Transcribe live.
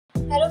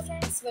Hello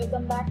friends,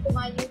 welcome back to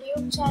my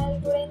YouTube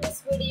channel. Today in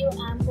this video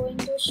I am going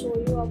to show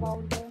you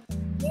about the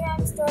new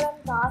Amsterdam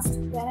cast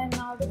then and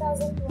now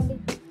 2020.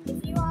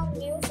 If you are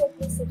new, so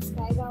please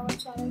subscribe our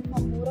channel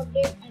for more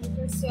updates, and if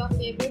it's your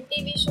favorite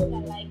TV show,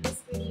 then like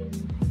this video.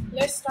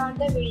 Let's start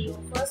the video.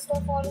 First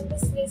of all in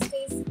this list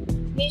is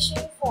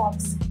Michelle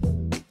Fox,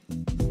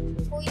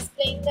 who is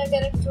playing the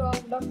character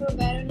of Dr.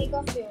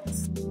 Veronica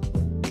Fields.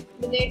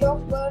 The date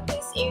of birth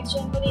is 8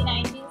 January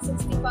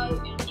 1965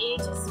 and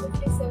age is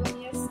 57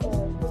 years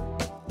old.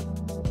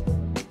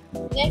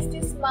 Next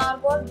is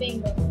Margot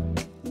Binger,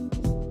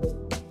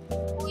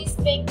 who is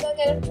playing the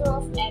character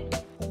of Ed.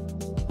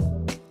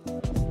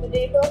 The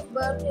date of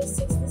birth is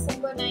 6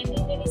 December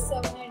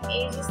 1987 and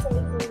age is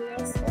 34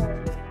 years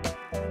old.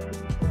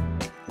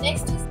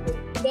 Next is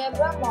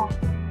Deborah Monk,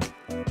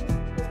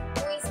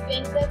 who is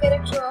playing the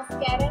character of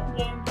Karen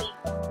Brantley.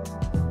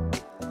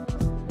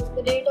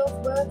 The date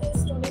of birth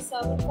is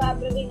 27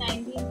 February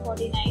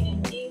 1949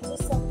 and age is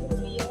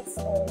 73 years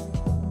old.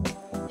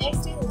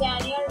 Next is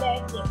Daniel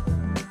Radcliffe,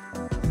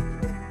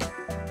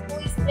 who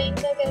is playing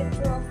the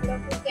character of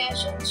Dr.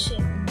 Cashin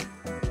Shin.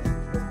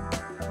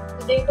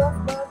 The date of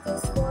birth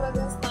is 4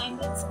 August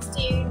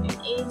 1968 and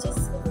age is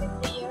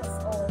 53 years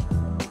old.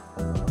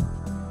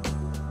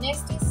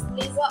 Next is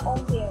Lisa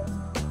O'Hare,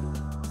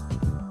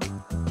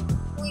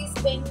 who is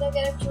playing the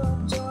character of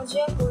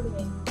Georgia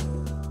Goodwin,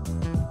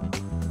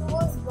 who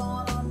was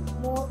born on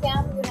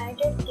Morecambe,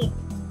 United Kingdom.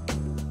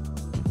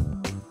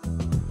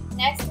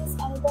 Next is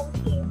Anupam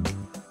Kher,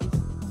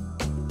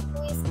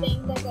 who is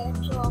playing the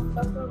character of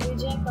Dr.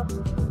 Vijay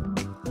Kapoor.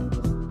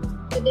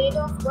 The date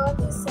of birth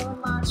is 7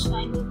 March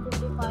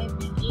 1955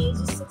 and age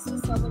is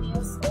 67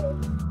 years old.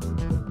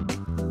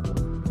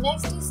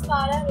 Next is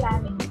Tara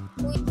Lavin,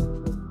 who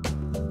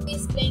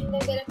is playing the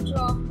character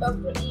of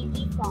Dr.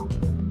 E.G. Fong.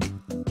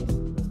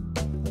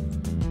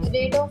 The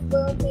date of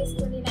birth is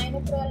 29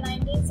 April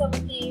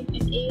 1978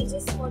 and age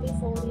is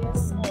 44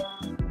 years old.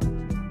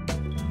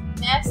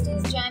 Next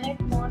is Janet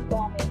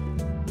Montgomery,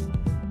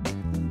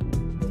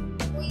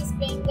 who is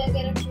playing the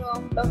character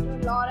of Dr.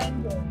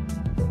 Lauren Rowe.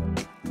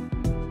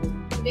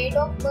 The date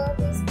of birth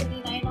is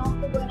 29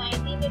 October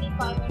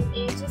 1985 and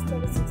age is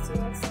 36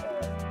 years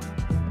old.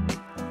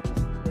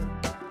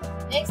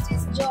 Next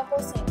is Joko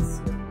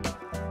Sims,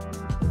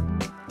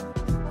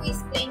 who is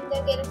playing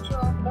the character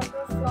of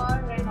Dr. Flora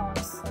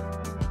Reynolds.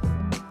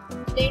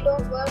 The date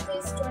of birth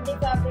is 20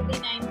 February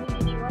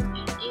 1981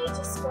 and age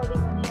is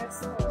 41 years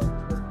old.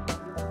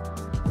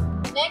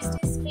 Next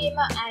is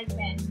Prima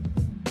Advan,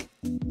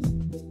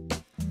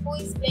 who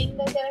is playing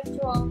the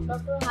character of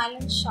Dr.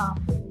 Helen Sharp.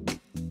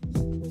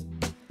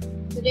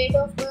 The date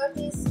of birth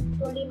is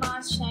 20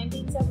 March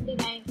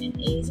 1979 and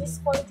age is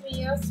 43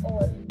 years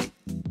old.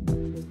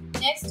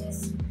 Next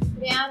is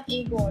Ryan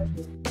Eagle,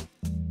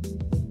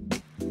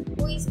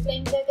 who is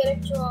playing the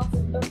character of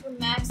Dr.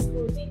 Max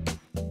Goodwin.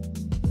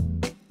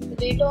 The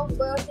date of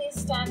birth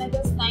is 10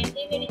 August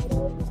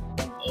 1984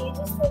 and age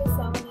is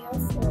 37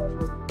 years old.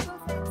 So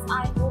friends,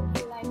 I hope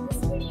you like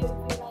this video.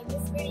 If you like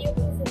this video,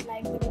 please hit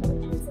like the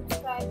button and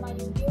subscribe my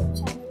YouTube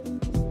channel.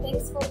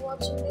 Thanks for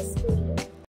watching this video.